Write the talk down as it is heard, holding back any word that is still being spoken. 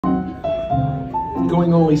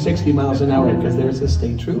going only 60 miles an hour because there's a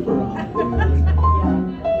state trooper on.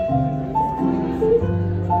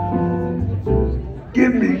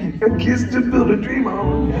 Give me a kiss to build a dream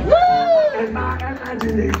on, and my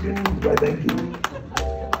imagination, why thank you.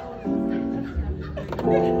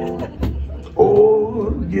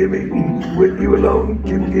 Oh, give me when you alone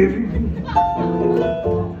can give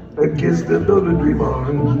a kiss to build a dream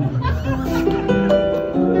on.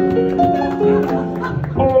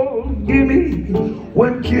 Oh, give me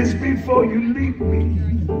one kiss before you leave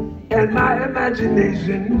me, and my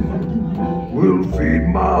imagination will feed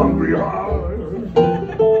my hungry heart.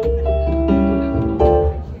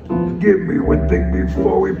 Give me one thing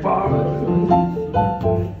before we part,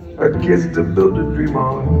 a kiss to build a dream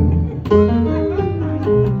on.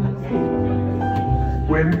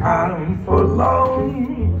 When I'm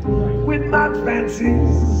alone with my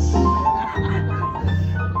fancies,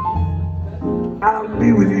 I'll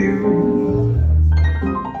be with you.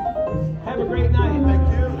 Have a great night.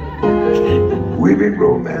 Thank you. Weaving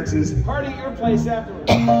romances, Party at your place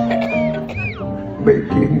afterwards.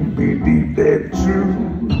 making believe they're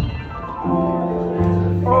true.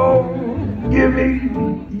 Oh, give me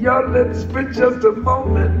your lips for just a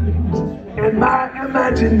moment, and my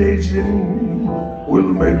imagination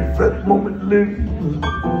will make that moment live.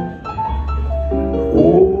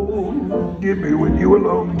 Oh, give me when you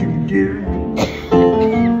alone can give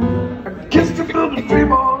a kiss to build a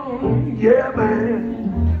dream on. Yeah,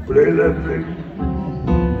 man, play that thing.